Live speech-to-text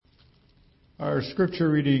Our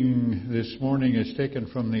scripture reading this morning is taken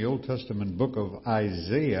from the Old Testament book of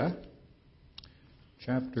Isaiah,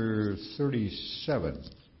 chapter 37.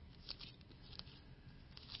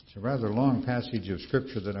 It's a rather long passage of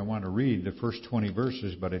scripture that I want to read, the first 20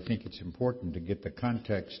 verses, but I think it's important to get the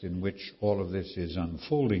context in which all of this is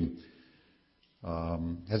unfolding.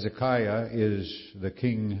 Hezekiah is the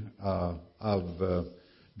king of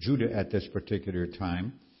Judah at this particular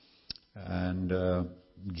time, and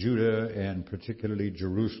Judah and particularly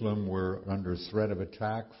Jerusalem were under threat of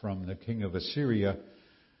attack from the king of Assyria.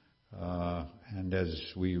 And as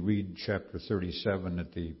we read chapter 37,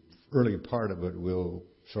 at the early part of it, we'll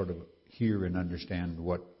sort of hear and understand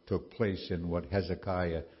what took place and what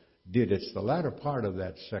Hezekiah did. It's the latter part of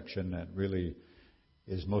that section that really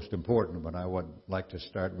is most important, but I would like to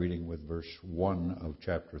start reading with verse 1 of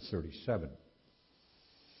chapter 37.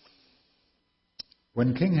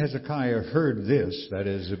 When King Hezekiah heard this, that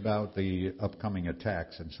is, about the upcoming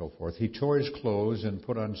attacks and so forth, he tore his clothes and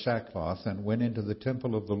put on sackcloth and went into the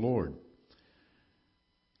temple of the Lord.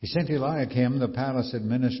 He sent Eliakim, the palace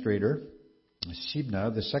administrator,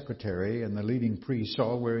 Shebna, the secretary, and the leading priests,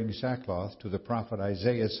 all wearing sackcloth, to the prophet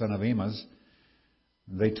Isaiah, son of Amoz.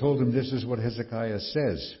 They told him, "This is what Hezekiah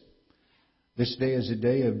says. This day is a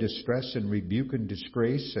day of distress and rebuke and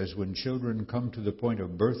disgrace, as when children come to the point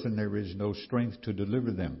of birth and there is no strength to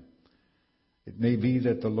deliver them. It may be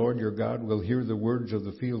that the Lord your God will hear the words of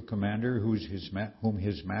the field commander, whom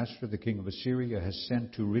his master, the king of Assyria, has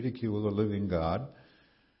sent to ridicule the living God,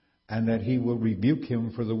 and that he will rebuke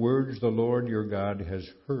him for the words the Lord your God has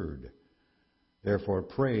heard. Therefore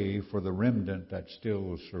pray for the remnant that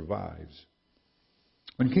still survives."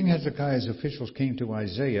 When King Hezekiah's officials came to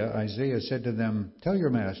Isaiah, Isaiah said to them, "Tell your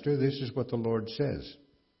master, this is what the Lord says.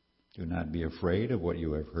 Do not be afraid of what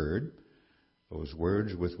you have heard, those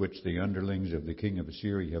words with which the underlings of the king of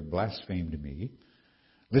Assyria have blasphemed me.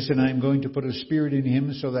 Listen, I am going to put a spirit in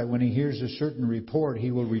him so that when he hears a certain report,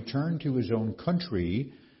 he will return to his own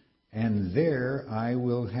country, and there I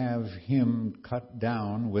will have him cut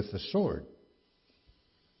down with the sword."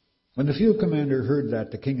 When the field commander heard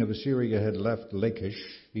that the king of Assyria had left Lachish,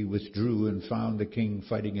 he withdrew and found the king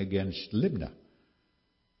fighting against Libnah.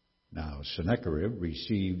 Now Sennacherib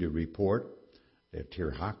received a report that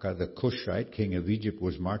Tirhakah the Cushite, king of Egypt,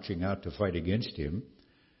 was marching out to fight against him.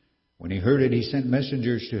 When he heard it, he sent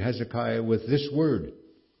messengers to Hezekiah with this word: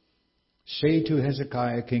 "Say to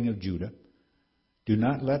Hezekiah, king of Judah, do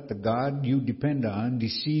not let the God you depend on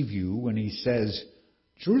deceive you when he says,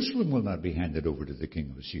 'Jerusalem will not be handed over to the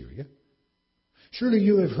king of Assyria.' Surely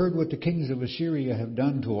you have heard what the kings of Assyria have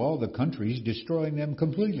done to all the countries, destroying them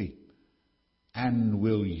completely. And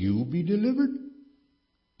will you be delivered?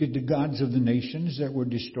 Did the gods of the nations that were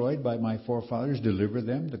destroyed by my forefathers deliver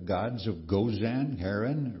them, the gods of Gozan,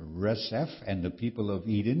 Haran, Reseph, and the people of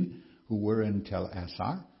Eden who were in Tel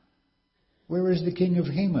Assar? Where is the king of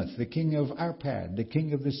Hamath, the king of Arpad, the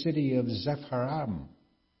king of the city of Zepharam,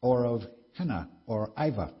 or of Hena, or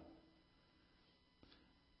Iva?"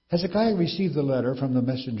 Hezekiah received the letter from the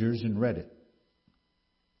messengers and read it.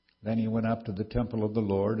 Then he went up to the temple of the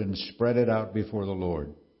Lord and spread it out before the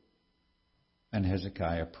Lord. And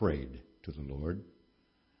Hezekiah prayed to the Lord,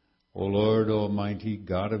 "O Lord Almighty,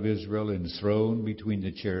 God of Israel, enthroned between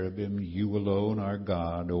the cherubim, you alone are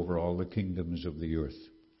God over all the kingdoms of the earth.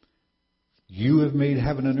 You have made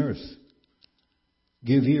heaven and earth.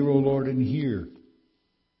 Give ear, O Lord, and hear.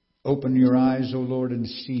 Open your eyes, O Lord, and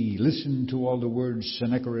see. Listen to all the words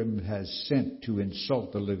Sennacherib has sent to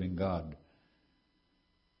insult the living God.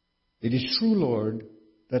 It is true, Lord,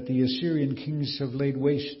 that the Assyrian kings have laid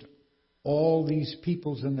waste all these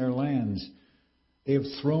peoples and their lands. They have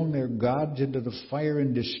thrown their gods into the fire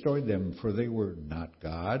and destroyed them, for they were not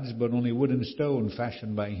gods, but only wood and stone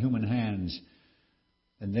fashioned by human hands."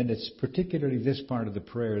 And then it's particularly this part of the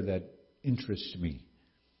prayer that interests me.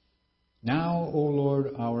 "Now, O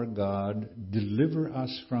Lord our God, deliver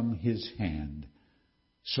us from his hand,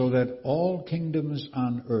 so that all kingdoms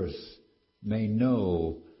on earth may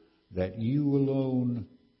know that you alone,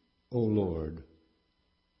 O Lord,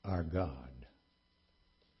 are God."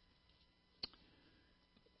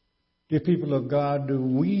 Dear people of God,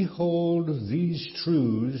 we hold these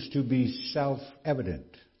truths to be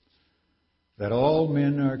self-evident, that all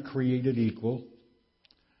men are created equal,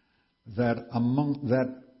 that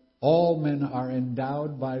all men are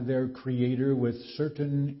endowed by their Creator with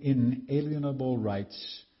certain inalienable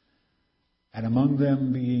rights, and among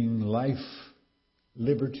them being life,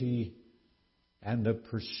 liberty, and the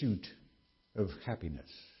pursuit of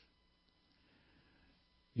happiness.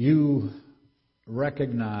 You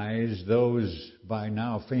recognize those by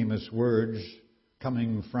now famous words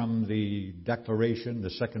coming from the Declaration,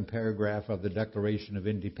 the second paragraph of the Declaration of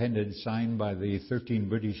Independence signed by the 13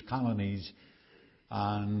 British colonies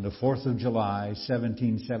on the 4th of July,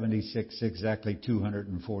 1776, exactly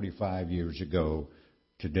 245 years ago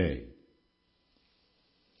today.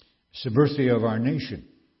 It's the birthday of our nation,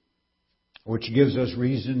 which gives us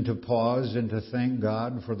reason to pause and to thank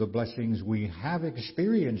God for the blessings we have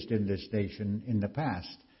experienced in this nation in the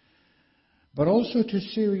past, but also to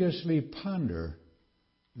seriously ponder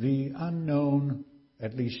the unknown,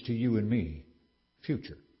 at least to you and me,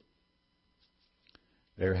 future.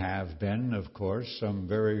 There have been, of course, some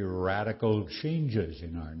very radical changes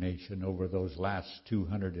in our nation over those last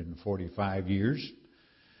 245 years.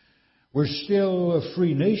 We're still a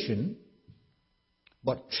free nation,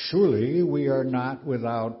 but surely we are not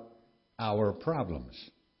without our problems.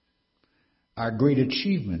 Our great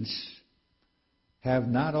achievements have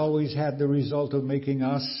not always had the result of making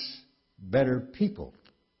us better people.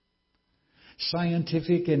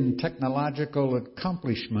 Scientific and technological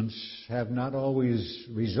accomplishments have not always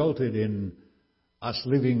resulted in us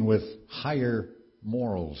living with higher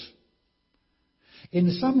morals.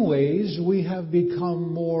 In some ways, we have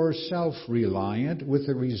become more self-reliant, with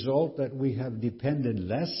the result that we have depended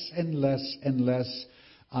less and less and less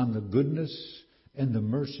on the goodness and the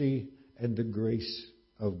mercy and the grace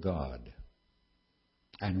of God.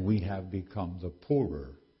 And we have become the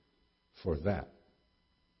poorer for that.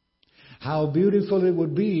 How beautiful it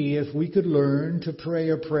would be if we could learn to pray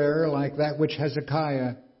a prayer like that which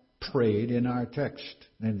Hezekiah prayed in our text,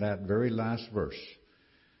 in that very last verse.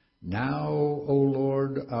 Now, O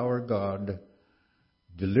Lord our God,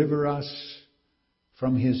 deliver us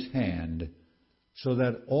from his hand, so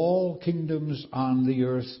that all kingdoms on the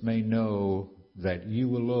earth may know that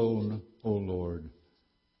you alone, O Lord,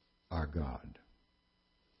 are God.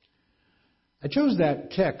 I chose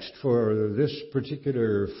that text for this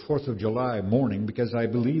particular 4th of July morning because I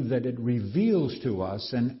believe that it reveals to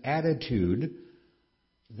us an attitude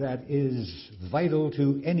that is vital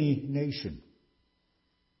to any nation.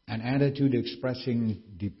 An attitude expressing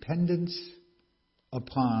dependence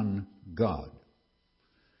upon God.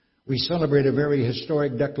 We celebrate a very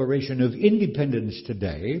historic declaration of independence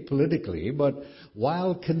today, politically, but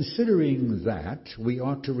while considering that, we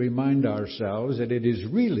ought to remind ourselves that it is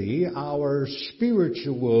really our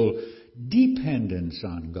spiritual dependence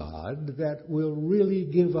on God that will really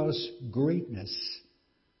give us greatness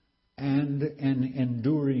and an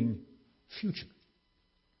enduring future.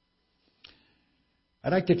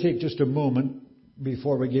 I'd like to take just a moment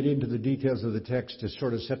before we get into the details of the text to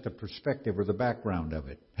sort of set the perspective or the background of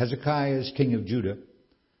it. Hezekiah is king of Judah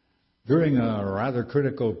during a rather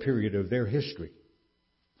critical period of their history.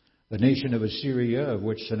 The nation of Assyria, of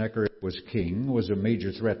which Sennacherib was king, was a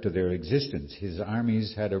major threat to their existence. His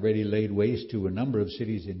armies had already laid waste to a number of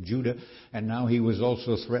cities in Judah, and now he was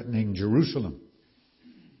also threatening Jerusalem.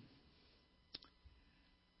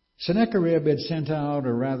 Sennacherib had sent out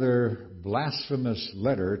a rather blasphemous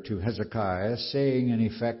letter to Hezekiah saying, in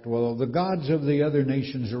effect, well, the gods of the other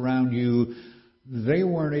nations around you, they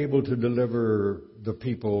weren't able to deliver the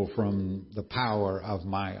people from the power of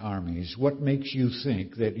my armies. What makes you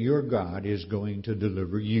think that your God is going to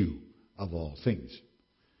deliver you, of all things?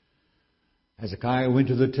 Hezekiah went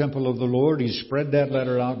to the temple of the Lord. He spread that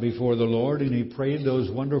letter out before the Lord, and he prayed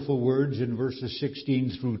those wonderful words in verses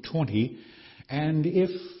 16 through 20. And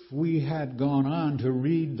if we had gone on to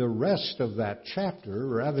read the rest of that chapter,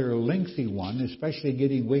 rather a lengthy one, especially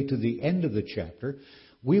getting way to the end of the chapter,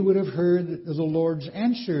 we would have heard the Lord's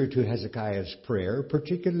answer to Hezekiah's prayer,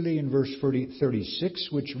 particularly in verse 36,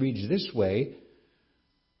 which reads this way.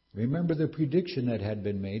 Remember the prediction that had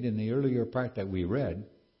been made in the earlier part that we read.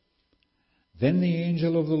 Then the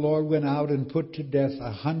angel of the Lord went out and put to death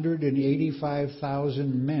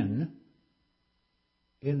 185,000 men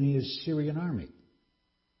in the Assyrian army.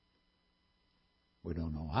 We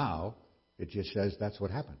don't know how. It just says that's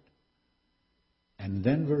what happened. And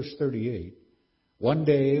then verse 38. One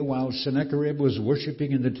day, while Sennacherib was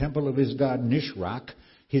worshiping in the temple of his god Nisroch,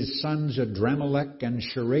 his sons Adramelech and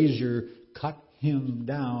Sharezer cut him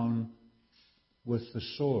down with the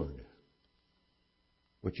sword,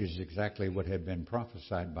 which is exactly what had been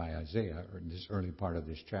prophesied by Isaiah in this early part of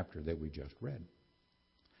this chapter that we just read.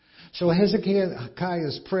 So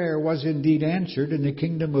Hezekiah's prayer was indeed answered, and the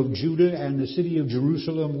kingdom of Judah and the city of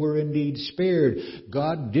Jerusalem were indeed spared.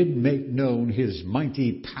 God did make known his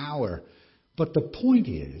mighty power. But the point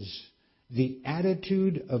is, the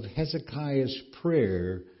attitude of Hezekiah's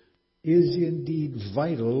prayer is indeed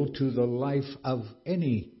vital to the life of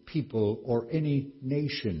any people or any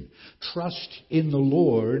nation. Trust in the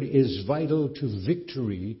Lord is vital to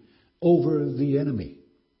victory over the enemy.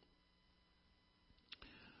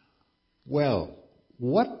 Well,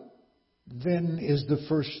 what then is the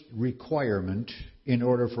first requirement in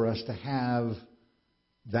order for us to have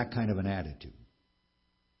that kind of an attitude?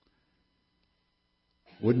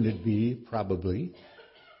 Wouldn't it be probably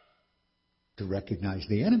to recognize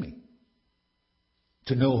the enemy,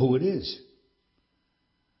 to know who it is?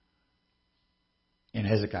 In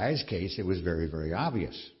Hezekiah's case, it was very, very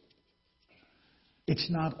obvious. It's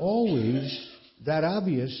not always that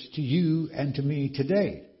obvious to you and to me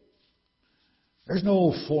today. There's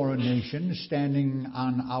no foreign nation standing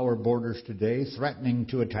on our borders today threatening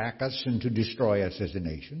to attack us and to destroy us as a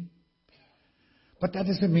nation. But that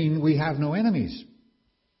doesn't mean we have no enemies.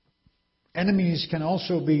 Enemies can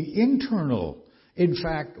also be internal. In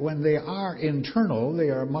fact, when they are internal, they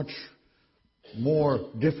are much more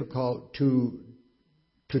difficult to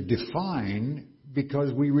define,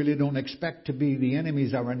 because we really don't expect to be the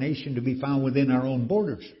enemies of our nation to be found within our own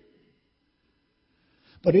borders.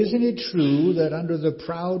 But isn't it true that under the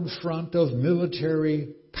proud front of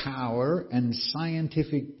military power and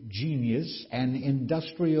scientific genius and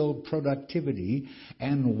industrial productivity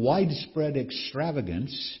and widespread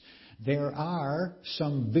extravagance, there are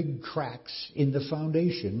some big cracks in the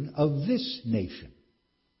foundation of this nation?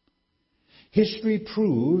 History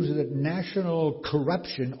proves that national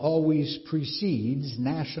corruption always precedes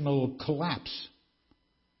national collapse.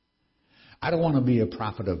 I don't want to be a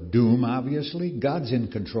prophet of doom, obviously. God's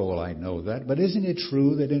in control, I know that. But isn't it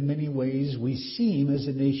true that in many ways we seem as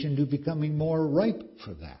a nation to be becoming more ripe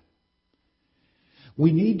for that?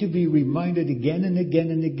 We need to be reminded again and again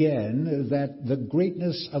and again that the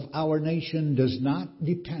greatness of our nation does not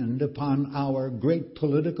depend upon our great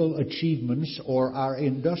political achievements or our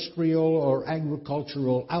industrial or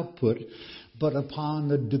agricultural output, but upon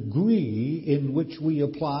the degree in which we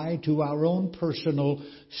apply to our own personal,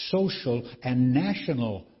 social, and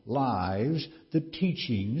national lives the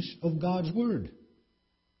teachings of God's Word.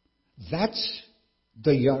 That's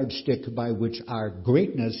the yardstick by which our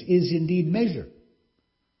greatness is indeed measured.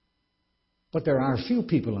 But there are few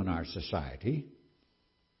people in our society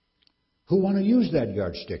who want to use that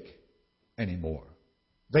yardstick anymore.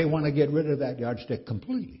 They want to get rid of that yardstick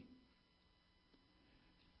completely.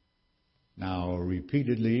 Now,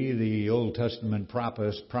 repeatedly, the Old Testament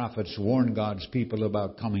prophets warned God's people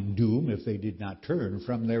about coming doom if they did not turn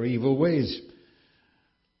from their evil ways.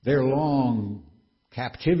 Their long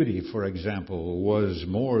captivity, for example, was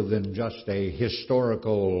more than just a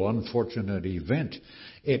historical, unfortunate event.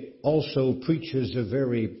 It also preaches a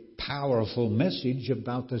very powerful message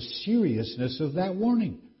about the seriousness of that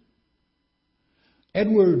warning.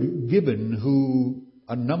 Edward Gibbon, who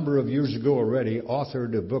a number of years ago already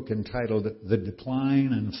authored a book entitled The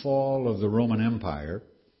Decline and Fall of the Roman Empire,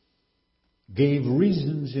 gave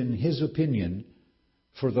reasons in his opinion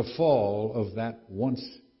for the fall of that once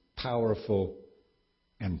powerful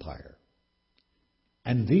empire.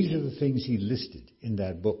 And these are the things he listed in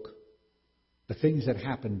that book. The things that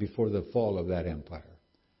happened before the fall of that empire.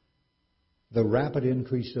 The rapid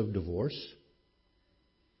increase of divorce,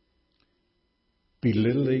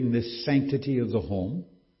 belittling the sanctity of the home,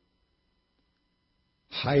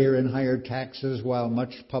 higher and higher taxes while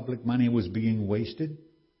much public money was being wasted,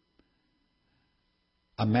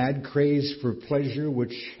 a mad craze for pleasure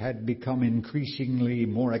which had become increasingly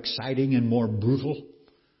more exciting and more brutal,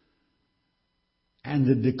 and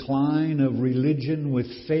the decline of religion with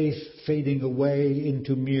faith fading away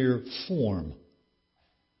into mere form.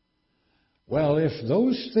 Well, if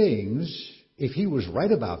those things, if he was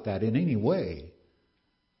right about that in any way,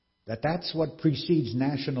 that's what precedes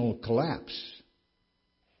national collapse,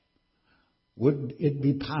 would it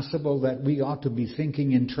be possible that we ought to be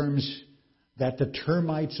thinking in terms that the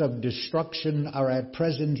termites of destruction are at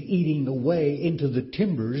present eating away into the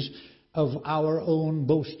timbers of our own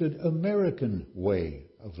boasted American way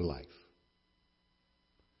of life?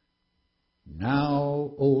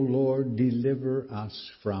 Now, O Lord, deliver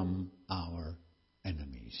us from our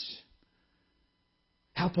enemies.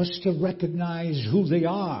 Help us to recognize who they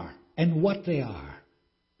are and what they are.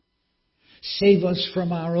 Save us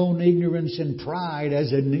from our own ignorance and pride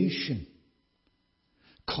as a nation.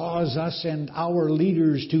 Cause us and our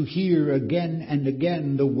leaders to hear again and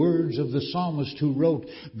again the words of the psalmist who wrote,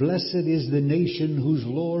 "Blessed is the nation whose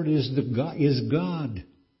Lord is God."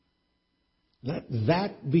 Let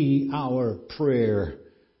that be our prayer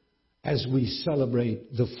as we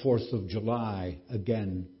celebrate the 4th of July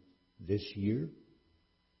again this year.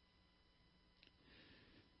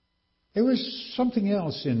 There was something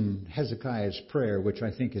else in Hezekiah's prayer which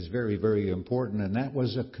I think is very, very important, and that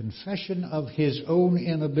was a confession of his own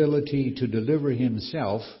inability to deliver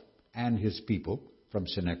himself and his people from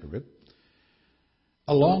Sennacherib,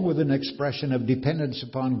 along with an expression of dependence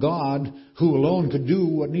upon God, who alone could do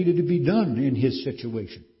what needed to be done in his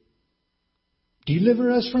situation.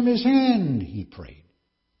 Deliver us from his hand, he prayed.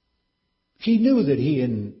 He knew that he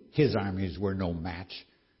and his armies were no match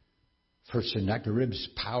for Sennacherib's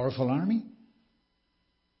powerful army.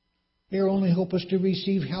 Their only hope was to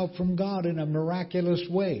receive help from God in a miraculous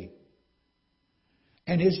way.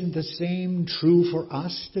 And isn't the same true for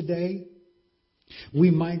us today? We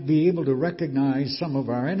might be able to recognize some of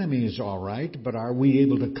our enemies all right, but are we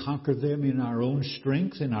able to conquer them in our own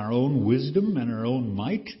strength, in our own wisdom, and our own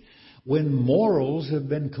might? When morals have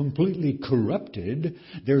been completely corrupted,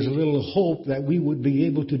 there's little hope that we would be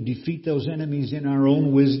able to defeat those enemies in our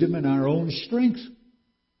own wisdom and our own strength.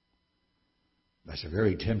 That's a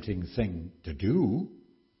very tempting thing to do,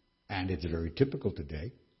 and it's very typical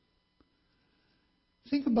today.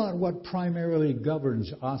 Think about what primarily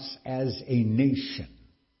governs us as a nation.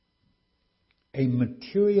 A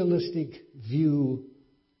materialistic view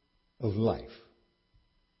of life.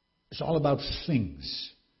 It's all about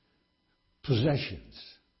things, possessions,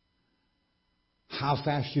 how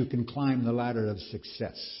fast you can climb the ladder of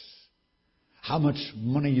success, how much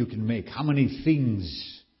money you can make, how many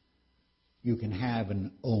things you can have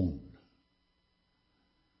and own.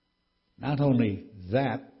 Not only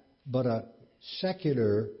that, but a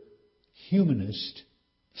secular humanist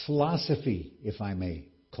philosophy, if I may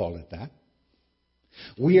call it that.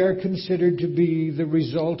 We are considered to be the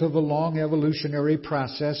result of a long evolutionary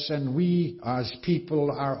process, and we as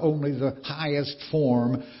people are only the highest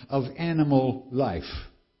form of animal life.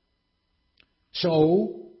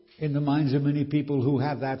 So, in the minds of many people who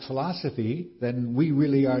have that philosophy, then we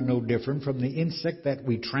really are no different from the insect that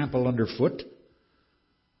we trample underfoot,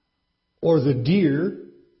 or the deer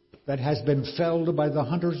that has been felled by the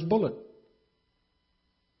hunter's bullet.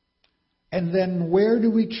 And then where do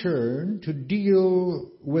we turn to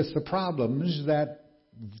deal with the problems that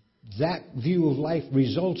view of life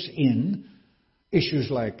results in? Issues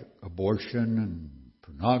like abortion and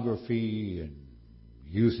pornography and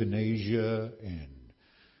euthanasia and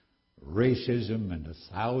racism and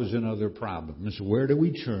 1,000 other problems. Where do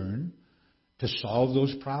we turn to solve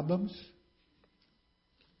those problems?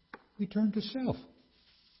 We turn to self.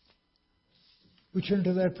 We turn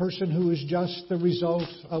to that person who is just the result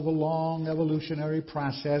of a long evolutionary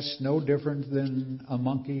process, no different than a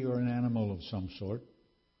monkey or an animal of some sort.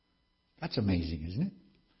 That's amazing, isn't it?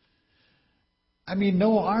 I mean,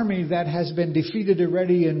 no army that has been defeated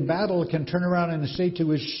already in battle can turn around and say to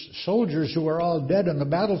his soldiers who are all dead on the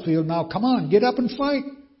battlefield, now come on, get up and fight.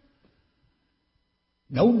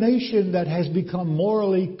 No nation that has become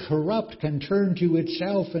morally corrupt can turn to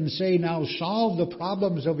itself and say, now solve the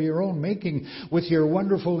problems of your own making with your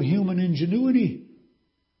wonderful human ingenuity.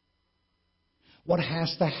 What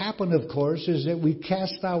has to happen, of course, is that we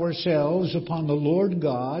cast ourselves upon the Lord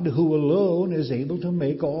God, who alone is able to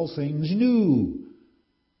make all things new.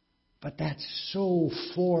 But that's so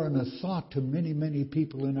foreign a thought to many, many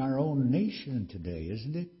people in our own nation today,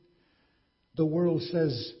 isn't it? The world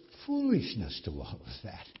says foolishness to all of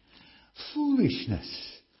that.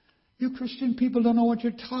 Foolishness. You Christian people don't know what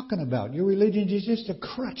you're talking about. Your religion is just a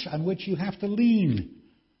crutch on which you have to lean.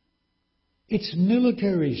 It's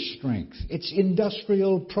military strength. It's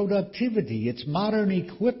industrial productivity. It's modern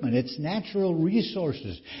equipment. It's natural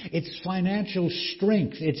resources. It's financial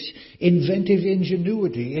strength. It's inventive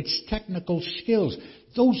ingenuity. It's technical skills.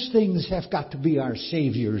 Those things have got to be our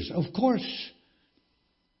saviors, of course.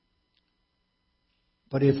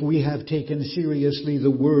 But if we have taken seriously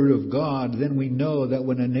the Word of God, then we know that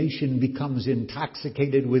when a nation becomes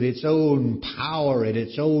intoxicated with its own power and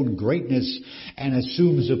its own greatness and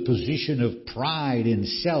assumes a position of pride in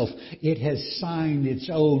self, it has signed its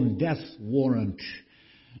own death warrant.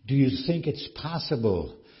 Do you think it's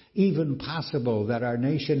possible, even possible, that our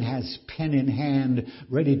nation has pen in hand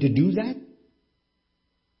ready to do that?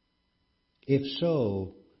 If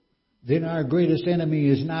so, then our greatest enemy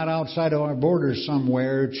is not outside of our borders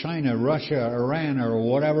somewhere, China, Russia, Iran, or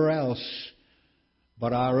whatever else,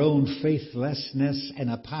 but our own faithlessness and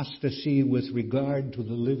apostasy with regard to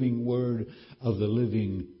the living Word of the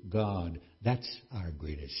living God. That's our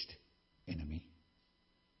greatest enemy.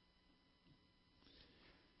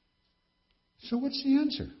 So what's the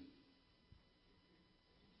answer?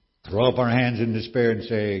 Throw up our hands in despair and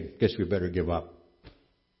say, guess we better give up.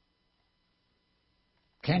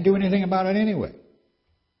 Can't do anything about it anyway.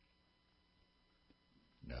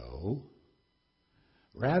 No.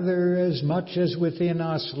 Rather, as much as within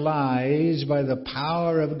us lies by the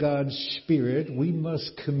power of God's Spirit, we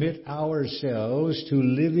must commit ourselves to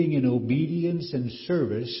living in obedience and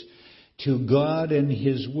service to God and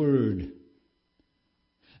His Word.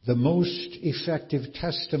 The most effective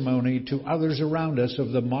testimony to others around us of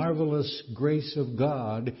the marvelous grace of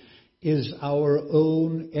God is our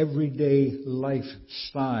own everyday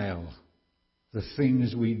lifestyle. The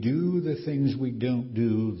things we do, the things we don't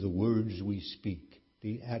do, the words we speak,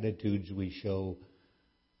 the attitudes we show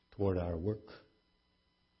toward our work.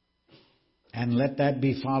 And let that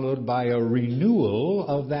be followed by a renewal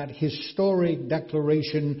of that historic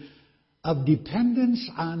declaration of dependence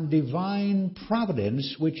on divine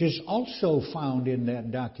providence, which is also found in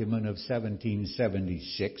that document of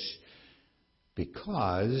 1776,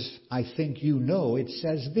 because I think you know it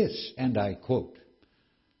says this, and I quote,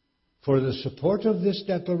 "For the support of this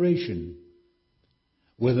declaration,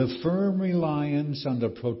 with a firm reliance on the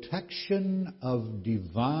protection of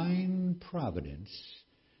divine providence,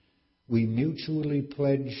 we mutually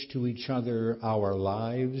pledge to each other our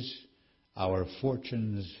lives, our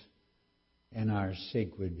fortunes, and our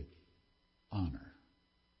sacred honor."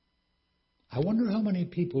 I wonder how many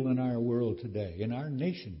people in our world today, in our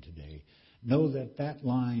nation today, know that that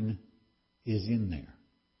line is in there.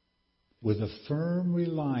 With a firm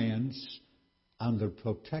reliance on the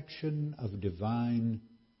protection of divine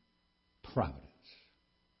providence.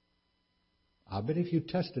 I bet if you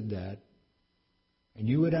tested that, and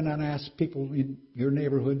you would then ask people in your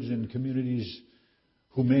neighborhoods and communities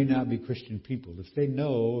who may not be Christian people, if they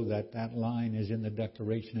know that that line is in the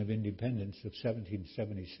Declaration of Independence of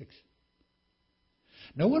 1776.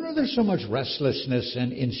 No wonder there's so much restlessness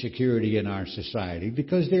and insecurity in our society,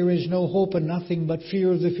 because there is no hope and nothing but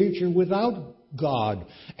fear of the future without God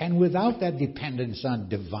and without that dependence on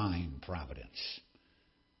divine providence.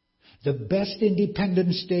 The best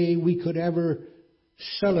Independence Day we could ever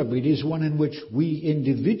celebrate is one in which we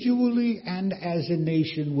individually and as a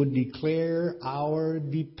nation would declare our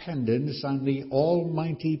dependence on the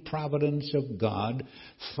almighty providence of God,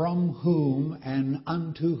 from whom and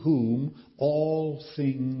unto whom all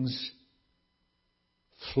things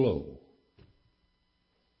flow.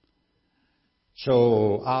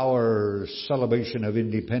 So our celebration of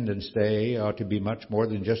Independence Day ought to be much more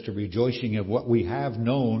than just a rejoicing of what we have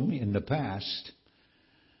known in the past.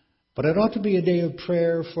 But it ought to be a day of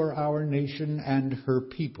prayer for our nation and her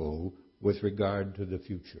people with regard to the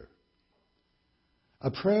future. A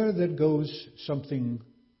prayer that goes something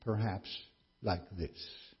perhaps like this.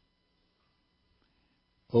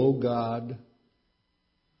 O God,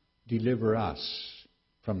 deliver us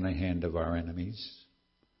from the hand of our enemies,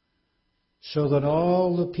 so that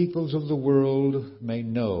all the peoples of the world may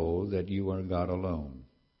know that you are God alone.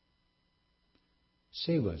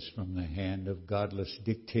 Save us from the hand of godless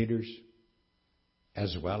dictators,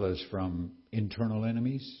 as well as from internal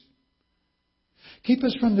enemies. Keep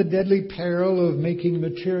us from the deadly peril of making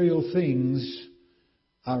material things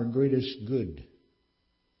our greatest good.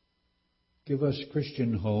 Give us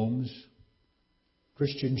Christian homes,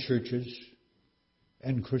 Christian churches,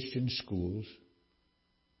 and Christian schools,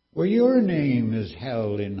 where your name is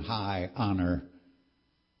held in high honor,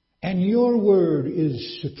 and your word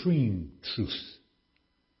is supreme truth.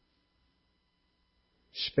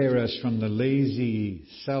 Spare us from the lazy,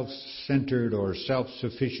 self-centered, or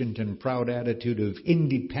self-sufficient and proud attitude of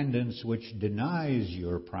independence which denies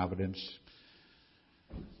your providence.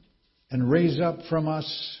 And raise up from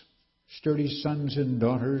us sturdy sons and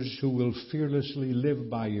daughters who will fearlessly live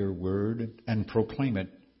by your word and proclaim it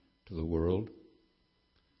to the world.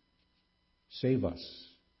 Save us,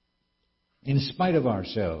 in spite of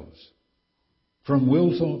ourselves, from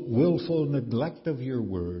willful neglect of your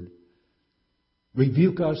word.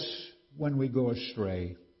 Rebuke us when we go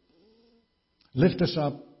astray. Lift us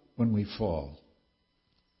up when we fall.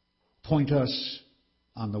 Point us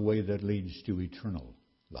on the way that leads to eternal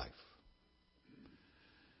life.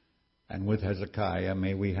 And with Hezekiah,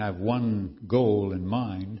 may we have one goal in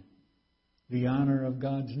mind, the honor of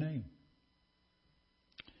God's name.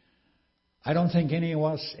 I don't think any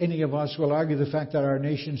of us will argue the fact that our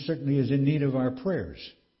nation certainly is in need of our prayers.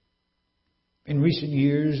 In recent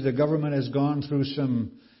years, the government has gone through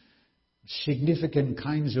some significant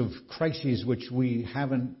kinds of crises which we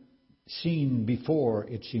haven't seen before,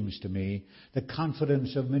 it seems to me. The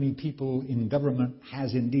confidence of many people in government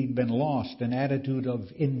has indeed been lost. An attitude of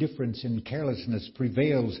indifference and carelessness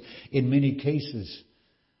prevails in many cases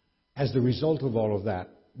as the result of all of that.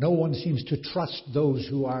 No one seems to trust those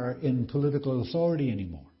who are in political authority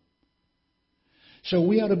anymore. So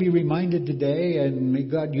we ought to be reminded today, and may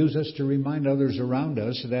God use us to remind others around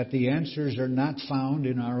us, that the answers are not found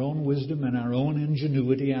in our own wisdom and our own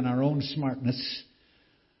ingenuity and our own smartness,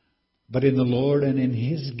 but in the Lord and in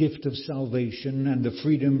His gift of salvation and the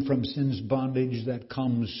freedom from sin's bondage that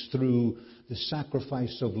comes through the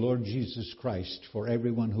sacrifice of Lord Jesus Christ for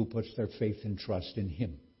everyone who puts their faith and trust in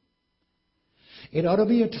Him. It ought to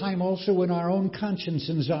be a time also when our own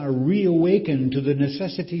consciences are reawakened to the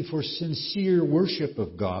necessity for sincere worship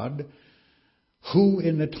of God, who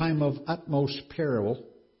in the time of utmost peril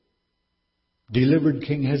delivered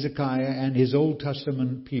King Hezekiah and his Old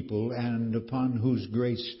Testament people, and upon whose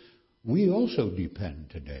grace we also depend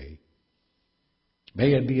today.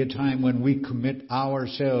 May it be a time when we commit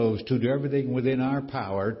ourselves to do everything within our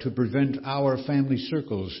power to prevent our family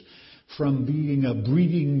circles from being a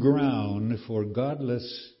breeding ground for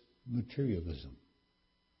godless materialism.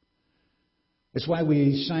 It's why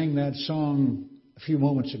we sang that song a few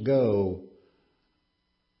moments ago,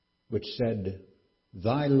 which said,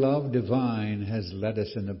 "Thy love divine has led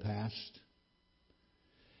us in the past.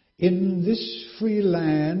 In this free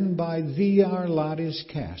land by Thee our lot is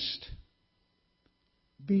cast.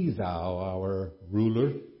 Be Thou our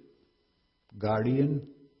ruler, guardian,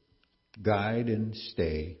 guide, and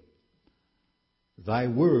stay. Thy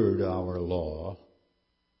word our law,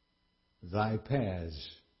 Thy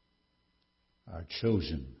paths our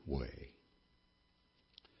chosen way."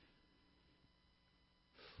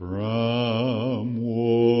 From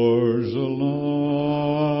war's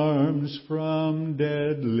alarms, from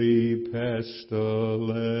deadly pestilence,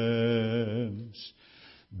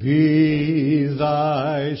 be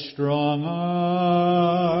Thy strong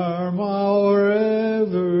arm our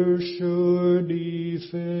ever sure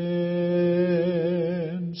defense.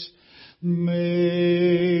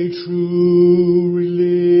 May true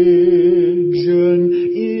religion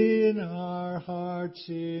in our hearts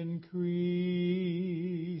increase.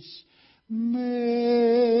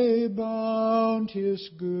 May bounteous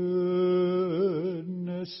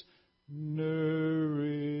goodness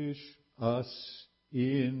nourish us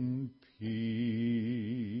in peace.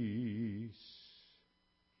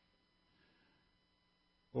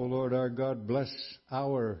 O Lord our God, bless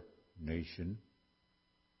our nation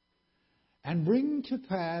and bring to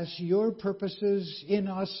pass Your purposes in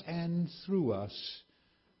us and through us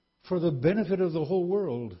for the benefit of the whole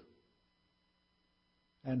world,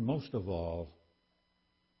 and most of all,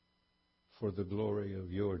 for the glory of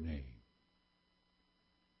Your name.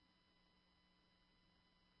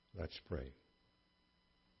 Let's pray.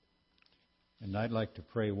 And I'd like to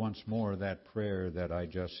pray once more that prayer that I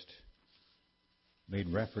just made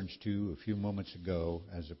reference to a few moments ago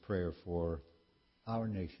as a prayer for our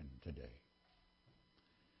nation today.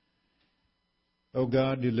 O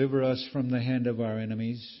God, deliver us from the hand of our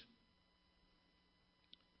enemies,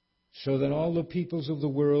 so that all the peoples of the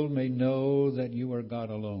world may know that You are God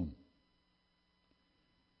alone.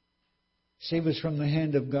 Save us from the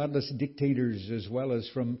hand of godless dictators as well as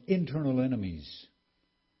from internal enemies.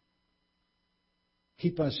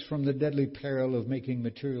 Keep us from the deadly peril of making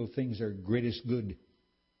material things our greatest good.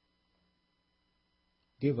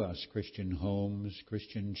 Give us Christian homes,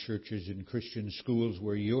 Christian churches, and Christian schools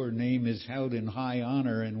where Your name is held in high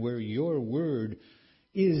honor and where Your word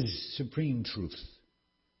is supreme truth.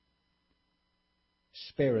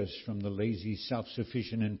 Spare us from the lazy,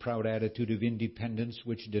 self-sufficient, and proud attitude of independence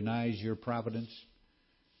which denies Your providence.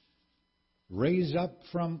 Raise up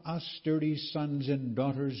from us sturdy sons and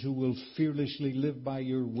daughters who will fearlessly live by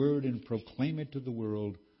Your word and proclaim it to the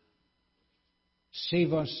world.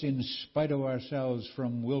 Save us in spite of ourselves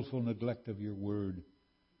from willful neglect of Your word.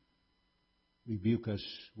 Rebuke us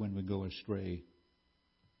when we go astray.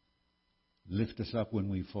 Lift us up when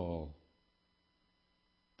we fall.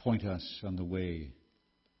 Point us on the way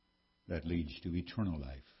that leads to eternal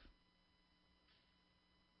life.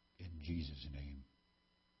 In Jesus' name,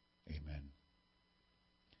 amen.